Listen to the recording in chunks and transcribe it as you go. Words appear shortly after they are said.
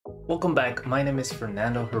Welcome back, my name is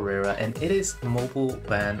Fernando Herrera and it is Mobile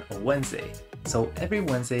Van Wednesday. So every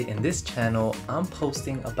Wednesday in this channel, I'm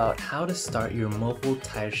posting about how to start your mobile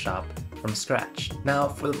tire shop from scratch. Now,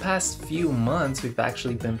 for the past few months, we've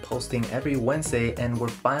actually been posting every Wednesday and we're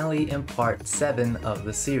finally in part 7 of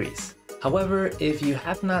the series. However, if you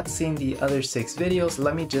have not seen the other 6 videos,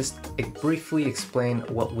 let me just briefly explain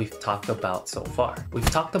what we've talked about so far. We've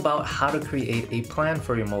talked about how to create a plan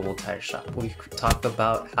for your mobile tire shop. We've talked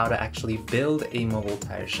about how to actually build a mobile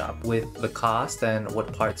tire shop with the cost and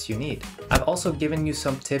what parts you need. I've also given you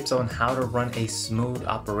some tips on how to run a smooth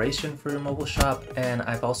operation for your mobile shop, and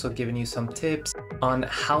I've also given you some tips on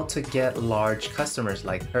how to get large customers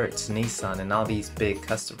like Hertz, Nissan, and all these big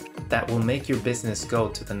customers that will make your business go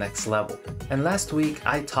to the next level. And last week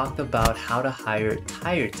I talked about how to hire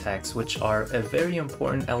tire techs, which are a very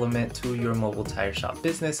important element to your mobile tire shop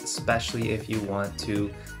business, especially if you want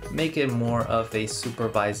to make it more of a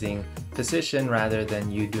supervising position rather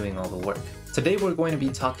than you doing all the work. Today we're going to be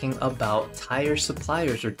talking about tire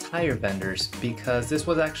suppliers or tire vendors, because this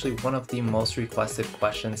was actually one of the most requested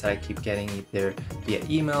questions that I keep getting either via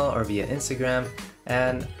email or via Instagram.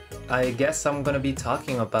 And I guess I'm going to be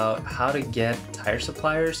talking about how to get tire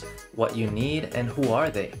suppliers, what you need, and who are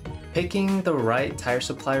they. Picking the right tire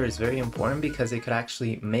supplier is very important because it could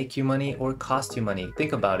actually make you money or cost you money.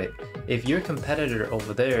 Think about it. If your competitor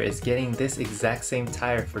over there is getting this exact same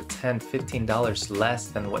tire for $10, $15 less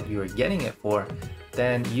than what you are getting it for,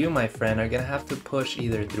 then you, my friend, are going to have to push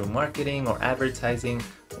either through marketing or advertising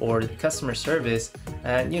or customer service,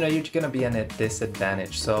 and you're going to be at a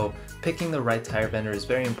disadvantage. So picking the right tire vendor is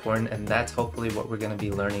very important, and that's hopefully what we're going to be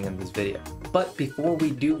learning in this video. But before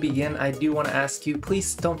we do begin, I do want to ask you,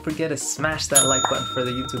 please don't forget to smash that like button for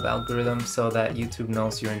the YouTube algorithm so that YouTube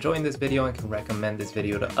knows you're enjoying this video and can recommend this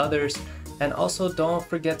video to others. And also don't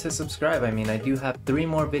forget to subscribe. I mean, I do have 3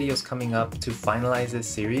 more videos coming up to finalize this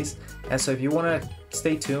series. And so if you want to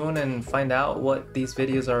stay tuned and find out what these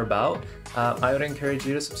videos are about, I would encourage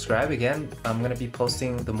you to subscribe. Again, I'm going to be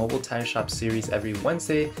posting the mobile tire shop series every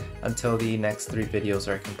Wednesday until the next 3 videos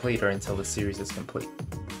are complete, or until the series is complete.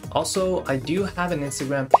 Also, I do have an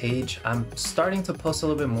Instagram page. I'm starting to post a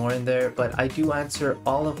little bit more in there, but I do answer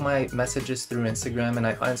all of my messages through Instagram and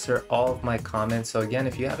I answer all of my comments. So again,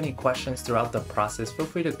 if you have any questions throughout the process, feel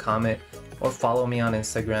free to comment or follow me on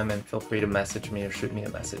Instagram, and feel free to message me or shoot me a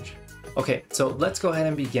message. Okay, so let's go ahead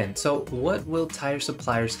and begin. So what will tire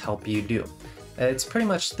suppliers help you do? It's pretty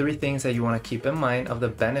much 3 things that you want to keep in mind of the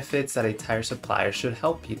benefits that a tire supplier should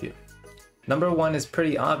help you do. Number 1 is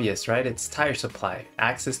pretty obvious, right? It's tire supply,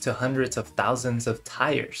 access to hundreds of thousands of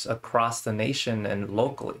tires across the nation and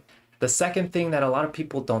locally. The second thing that a lot of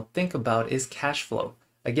people don't think about is cash flow.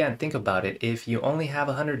 Again, think about it. If you only have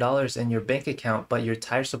 $100 in your bank account, but your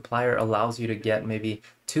tire supplier allows you to get maybe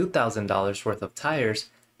 $2,000 worth of tires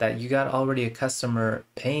that you got already a customer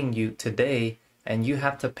paying you today, and you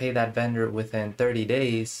have to pay that vendor within 30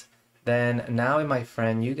 days, then now, my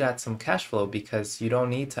friend, you got some cash flow because you don't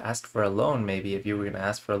need to ask for a loan. Maybe if you were going to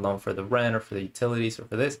ask for a loan for the rent or for the utilities or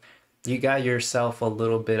for this, you got yourself a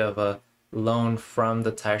little bit of a loan from the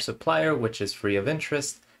tire supplier, which is free of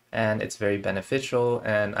interest, and it's very beneficial,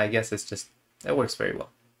 and I guess it works very well.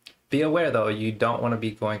 Be aware though, you don't want to be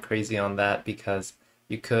going crazy on that, because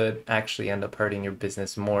you could actually end up hurting your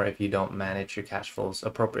business more if you don't manage your cash flows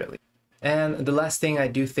appropriately. And the last thing I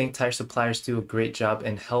do think tire suppliers do a great job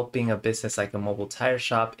in helping a business like a mobile tire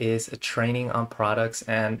shop is training on products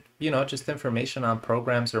and, just information on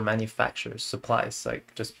programs or manufacturers, supplies,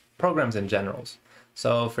 like just programs in general.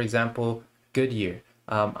 So for example, Goodyear.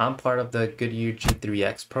 I'm part of the Goodyear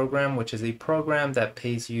G3X program, which is a program that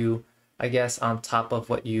pays you, I guess, on top of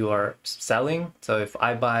what you are selling. So if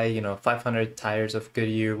I buy, 500 tires of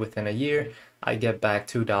Goodyear within a year, I get back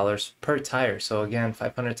 $2 per tire. So again,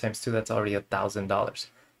 500 times 2, that's already $1,000.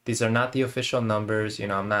 These are not the official numbers.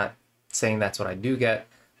 I'm not saying that's what I do get,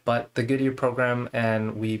 but the Goodyear program,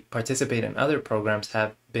 and we participate in other programs,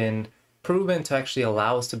 have been proven to actually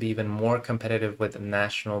allow us to be even more competitive with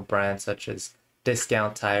national brands such as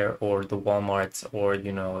Discount Tire or the Walmarts, or,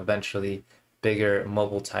 eventually bigger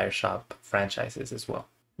mobile tire shop franchises as well.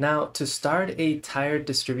 Now, to start a tire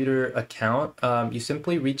distributor account, you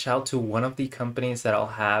simply reach out to one of the companies that I'll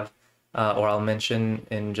have or I'll mention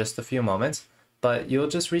in just a few moments, but you'll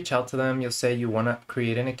just reach out to them. You'll say you want to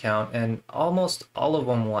create an account, and almost all of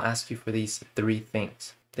them will ask you for these 3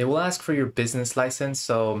 things. They will ask for your business license,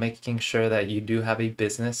 so making sure that you do have a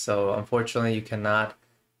business. So unfortunately, you cannot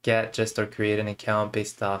get just or create an account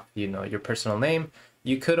based off, your personal name.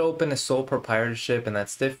 You could open a sole proprietorship, and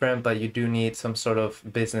that's different, but you do need some sort of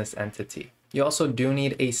business entity. You also do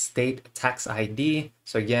need a state tax ID.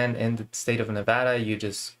 So again, in the state of Nevada, you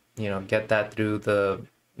just, get that through the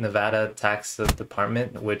Nevada tax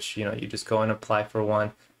department, which, you just go and apply for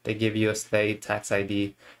one. They give you a state tax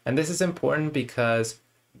ID. And this is important because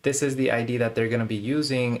this is the ID that they're going to be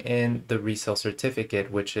using in the resale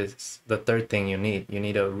certificate, which is the third thing you need. You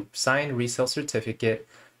need a signed resale certificate.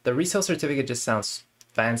 The resale certificate just sounds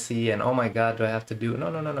fancy and oh my God, do I have to do?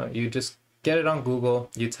 No. You just get it on Google.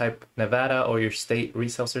 You type Nevada or your state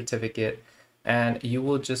resale certificate, and you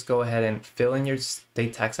will just go ahead and fill in your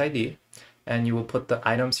state tax ID, and you will put the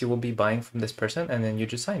items you will be buying from this person, and then you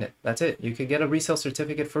just sign it. That's it. You could get a resale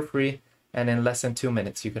certificate for free, and in less than 2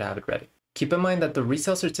 minutes, you could have it ready. Keep in mind that the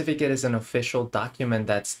resale certificate is an official document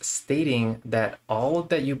that's stating that all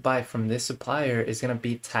that you buy from this supplier is going to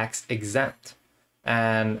be tax exempt,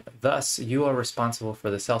 and thus you are responsible for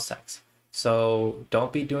the sales tax. So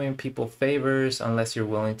don't be doing people favors unless you're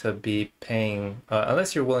willing to be paying,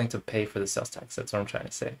 unless you're willing to pay for the sales tax. That's what I'm trying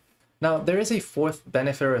to say. Now, there is a fourth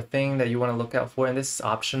benefit or thing that you want to look out for, and this is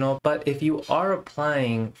optional. But if you are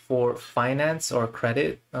applying for finance or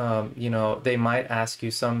credit, they might ask you,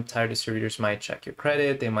 some tire distributors might check your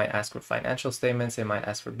credit. They might ask for financial statements. They might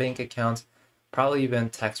ask for bank accounts, probably even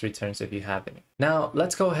tax returns if you have any. Now,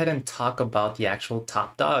 let's go ahead and talk about the actual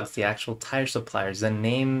top dogs, the actual tire suppliers, the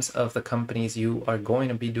names of the companies you are going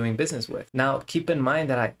to be doing business with. Now, keep in mind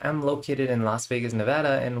that I am located in Las Vegas,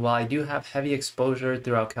 Nevada, and while I do have heavy exposure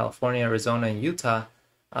throughout California, Arizona, and Utah,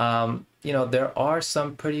 there are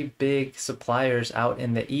some pretty big suppliers out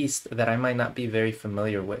in the East that I might not be very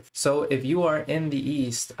familiar with. So if you are in the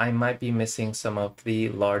East, I might be missing some of the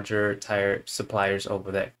larger tire suppliers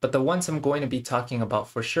over there. But the ones I'm going to be talking about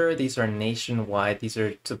for sure, these are nationwide. These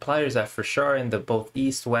are suppliers that for sure are in the both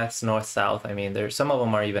East, West, North, South. I mean, some of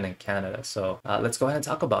them are even in Canada. So let's go ahead and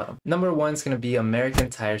talk about them. Number one is going to be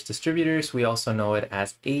American Tire Distributors. We also know it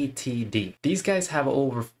as ATD. These guys have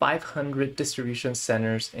over 500 distribution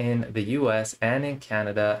centers in the US and in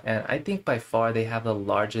Canada, and I think by far they have the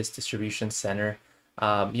largest distribution center,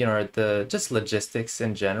 just logistics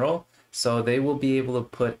in general. So they will be able to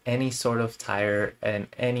put any sort of tire in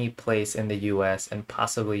any place in the US and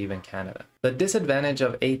possibly even Canada. The disadvantage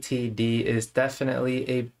of ATD is definitely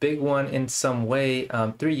a big one in some way.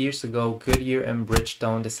 3 years ago, Goodyear and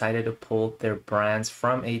Bridgestone decided to pull their brands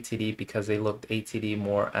from ATD because they looked ATD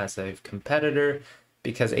more as a competitor,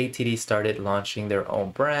 because ATD started launching their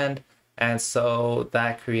own brand. And so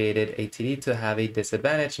that created ATD to have a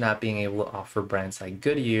disadvantage, not being able to offer brands like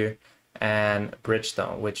Goodyear and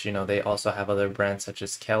Bridgestone, which, they also have other brands such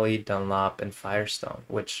as Kelly, Dunlop, and Firestone,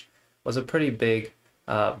 which was a pretty big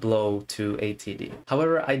blow to ATD.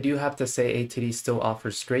 However, I do have to say ATD still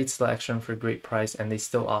offers great selection for great price, and they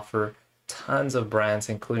still offer tons of brands,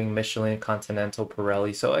 including Michelin, Continental,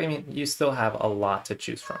 Pirelli. So, I mean, you still have a lot to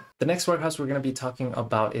choose from. The next warehouse we're going to be talking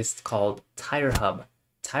about is called Tire Hub.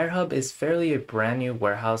 Tire Hub is fairly a brand new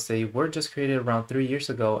warehouse. They were just created around 3 years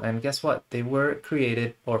ago, and guess what? They were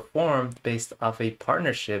created or formed based off a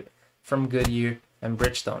partnership from Goodyear and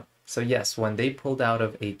Bridgestone. So yes, when they pulled out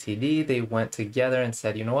of ATD, they went together and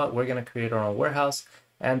said, you know what, we're going to create our own warehouse.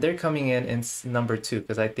 And they're coming in number 2,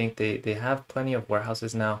 because I think they have plenty of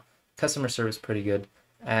warehouses now. Customer service pretty good,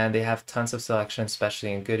 and they have tons of selection,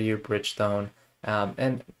 especially in Goodyear, Bridgestone.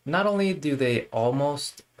 And not only do they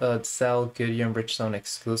almost sell Goodyear and Bridgestone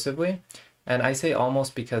exclusively, and I say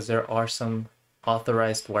almost because there are some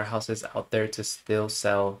authorized warehouses out there to still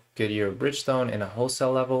sell Goodyear or Bridgestone in a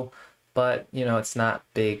wholesale level, but it's not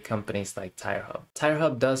big companies like Tire Hub. Tire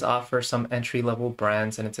Hub does offer some entry-level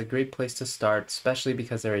brands, and it's a great place to start, especially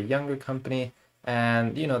because they're a younger company.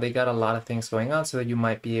 And they got a lot of things going on, so that you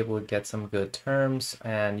might be able to get some good terms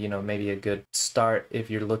and maybe a good start if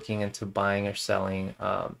you're looking into buying or selling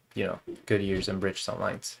Goodyears and Bridgestone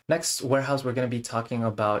lines. Next warehouse we're going to be talking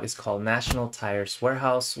about is called National Tires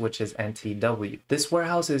Warehouse, which is NTW. This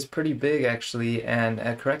warehouse is pretty big actually, and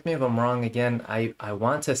correct me if I'm wrong again, I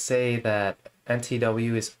want to say that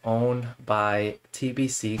NTW is owned by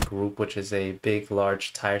TBC Group, which is a big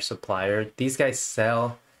large tire supplier. These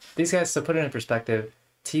guys, to put it in perspective,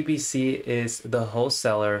 TBC is the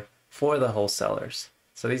wholesaler for the wholesalers.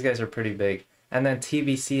 So these guys are pretty big. And then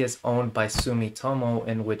TBC is owned by Sumitomo,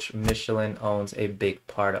 in which Michelin owns a big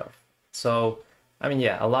part of. So, I mean,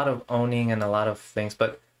 yeah, a lot of owning and a lot of things,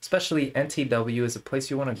 but especially NTW is a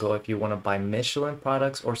place you want to go if you want to buy Michelin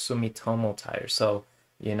products or Sumitomo tires. So,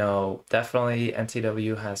 definitely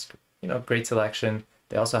NTW has, great selection.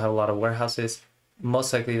 They also have a lot of warehouses.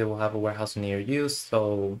 Most likely they will have a warehouse near you,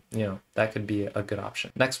 so that could be a good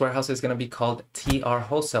option. Next warehouse is going to be called TR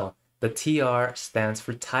Wholesale. The TR stands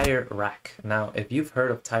for Tire Rack. Now, if you've heard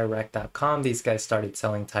of TireRack.com, these guys started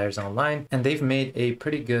selling tires online, and they've made a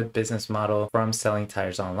pretty good business model from selling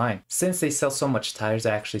tires online. Since they sell so much tires, they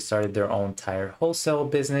actually started their own tire wholesale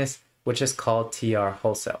business, which is called TR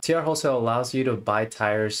Wholesale. TR Wholesale allows you to buy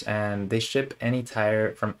tires, and they ship any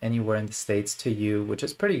tire from anywhere in the States to you, which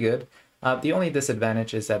is pretty good. The only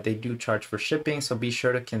disadvantage is that they do charge for shipping, so be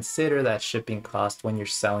sure to consider that shipping cost when you're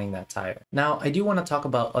selling that tire. Now, I do want to talk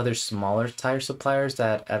about other smaller tire suppliers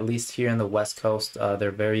that, at least here in the West Coast,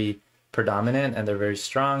 they're very predominant and they're very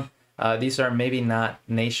strong. These are maybe not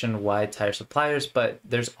nationwide tire suppliers, but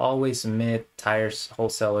there's always mid tires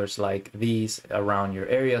wholesalers like these around your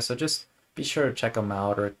area, so just be sure to check them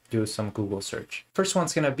out or do some Google search. First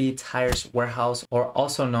one's gonna be Tires Warehouse, or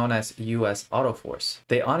also known as US Auto Force.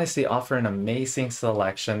 They honestly offer an amazing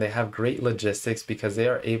selection. They have great logistics because they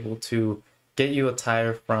are able to get you a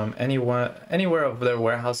tire from anywhere of their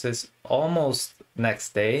warehouses almost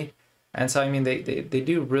next day. And so, I mean, they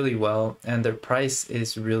do really well, and their price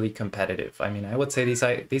is really competitive. I mean, I would say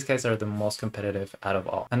these guys are the most competitive out of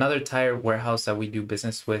all. Another tire warehouse that we do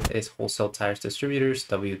business with is Wholesale Tire Distributors,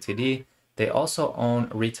 WTD. They also own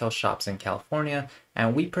retail shops in California,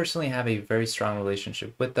 and we personally have a very strong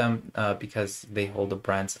relationship with them because they hold the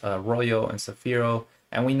brands Royo and Safiro,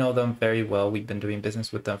 and we know them very well. We've been doing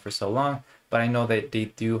business with them for so long, but I know that they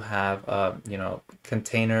do have, you know,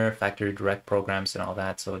 container factory direct programs and all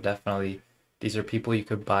that. So definitely, these are people you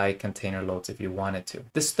could buy container loads if you wanted to.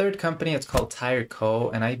 This third company, it's called Tire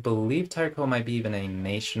Co. And I believe Tire Co might be even a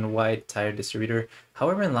nationwide tire distributor.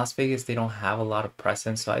 However, in Las Vegas, they don't have a lot of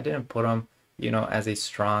presence. So I didn't put them, you know, as a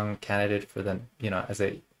strong candidate for the, you know, as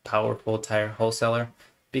a powerful tire wholesaler,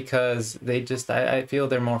 because they just, I feel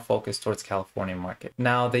they're more focused towards California market.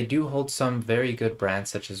 Now, they do hold some very good brands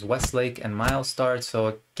such as Westlake and Milestar.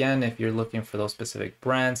 So again, if you're looking for those specific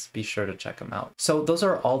brands, be sure to check them out. So those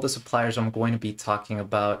are all the suppliers I'm going to be talking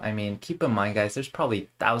about. I mean, keep in mind, guys, there's probably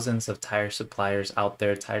thousands of tire suppliers out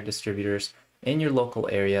there, tire distributors in your local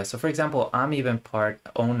area. So for example, I'm even part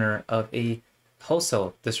owner of a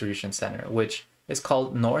wholesale distribution center, which is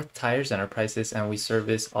called North Tires Enterprises, and we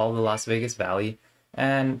service all the Las Vegas Valley.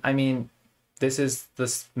 And I mean, this is the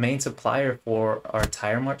main supplier for our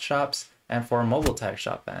Tire Mart shops and for our mobile tire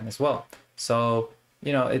shop van as well. So,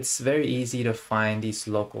 you know, it's very easy to find these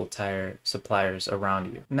local tire suppliers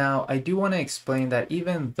around you. Now, I do want to explain that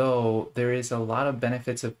even though there is a lot of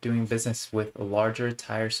benefits of doing business with larger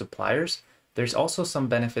tire suppliers, there's also some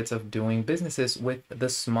benefits of doing businesses with the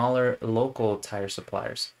smaller local tire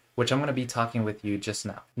suppliers, which I'm going to be talking with you just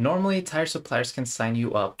now. Normally, tire suppliers can sign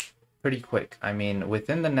you up pretty quick. I mean,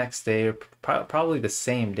 within the next day or probably the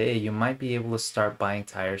same day, you might be able to start buying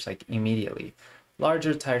tires like immediately.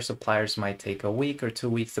 Larger tire suppliers might take a week or 2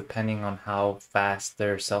 weeks depending on how fast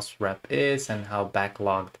their sales rep is and how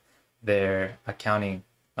backlogged their accounting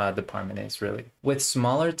department is really. With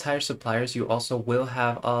smaller tire suppliers, you also will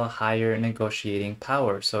have a higher negotiating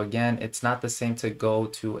power. So again, it's not the same to go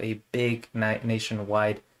to a big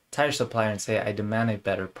nationwide tire supplier and say, I demand a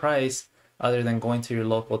better price, other than going to your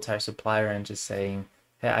local tire supplier and just saying,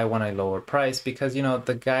 hey, I want a lower price, because, you know,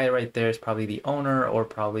 the guy right there is probably the owner or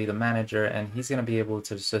probably the manager, and he's going to be able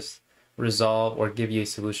to just resolve or give you a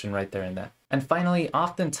solution right there and then. And finally,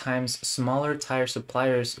 oftentimes smaller tire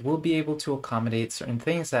suppliers will be able to accommodate certain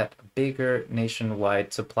things that bigger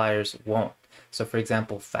nationwide suppliers won't. So for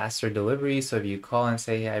example, faster delivery. So if you call and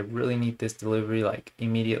say, hey, I really need this delivery like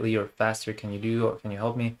immediately or faster, can you do, or can you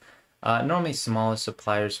help me? Normally smaller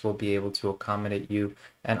suppliers will be able to accommodate you,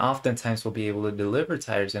 and oftentimes will be able to deliver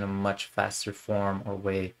tires in a much faster form or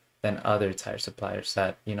way than other tire suppliers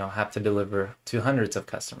that, you know, have to deliver to hundreds of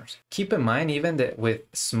customers. Keep in mind even that with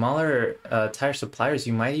smaller tire suppliers,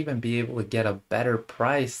 you might even be able to get a better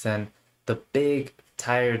price than the big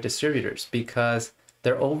tire distributors, because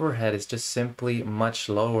their overhead is just simply much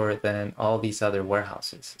lower than all these other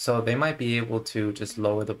warehouses. So they might be able to just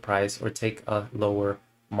lower the price or take a lower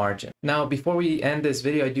margin. Now, before we end this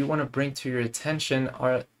video, I do want to bring to your attention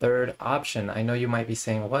our third option. I know you might be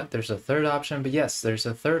saying, what, there's a third option? But yes, there's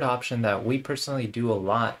a third option that we personally do a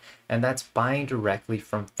lot, and that's buying directly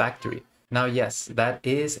from factory. Now, yes, that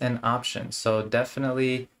is an option. So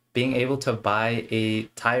definitely being able to buy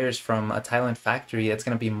tires from a Thailand factory, it's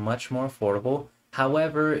going to be much more affordable.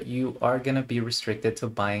 However, you are going to be restricted to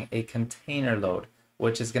buying a container load,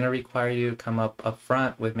 which is going to require you to come up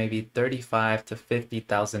front with maybe $35,000 to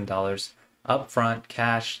 $50,000 upfront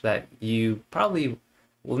cash that you probably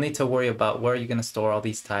will need to worry about. Where are you going to store all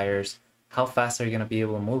these tires? How fast are you going to be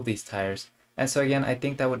able to move these tires? And so again, I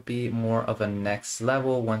think that would be more of a next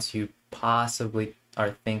level once you possibly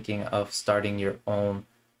are thinking of starting your own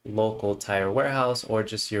local tire warehouse or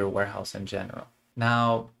just your warehouse in general.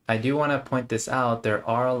 Now, I do want to point this out. There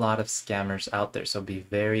are a lot of scammers out there, so be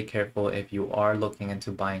very careful if you are looking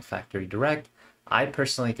into buying factory direct. I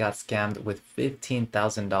personally got scammed with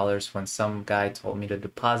 $15,000 when some guy told me to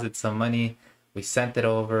deposit some money. We sent it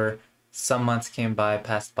over. Some months came by,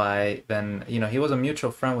 passed by. Then, you know, he was a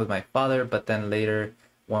mutual friend with my father, but then later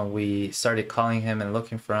when we started calling him and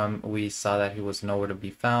looking for him, we saw that he was nowhere to be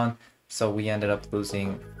found. So we ended up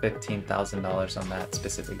losing $15,000 on that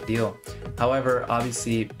specific deal. However,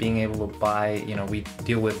 obviously being able to buy, you know, we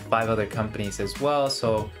deal with 5 other companies as well.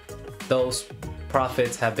 So those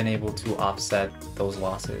profits have been able to offset those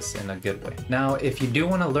losses in a good way. Now, if you do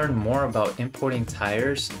want to learn more about importing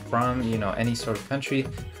tires from, you know, any sort of country,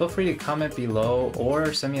 feel free to comment below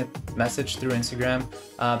or send me a message through Instagram.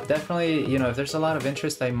 Definitely, you know, if there's a lot of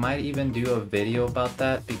interest, I might even do a video about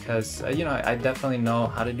that because, you know, I definitely know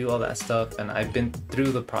how to do all that stuff and I've been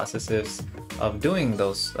through the processes of doing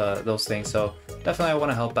those things. So definitely I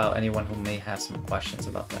want to help out anyone who may have some questions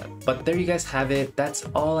about that. But there you guys have it. That's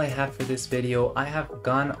all I have for this video. I have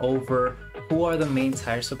gone over who are the main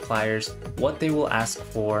tire suppliers, what they will ask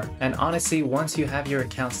for, and honestly, once you have your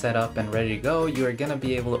account set up and ready to go, you are going to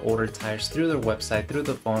be able to order tires through their website, through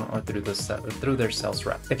the phone, or through their sales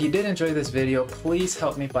rep. If you did enjoy this video, please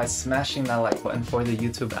help me by smashing that like button for the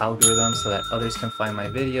YouTube algorithm so that others can find my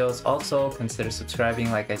videos. Also, consider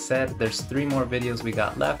subscribing. Like I said, there's 3 more videos we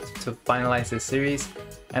got left to finalize this series.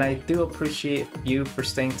 And I do appreciate you for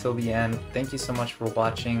staying till the end. Thank you so much for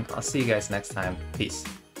watching. I'll see you guys next time. Peace.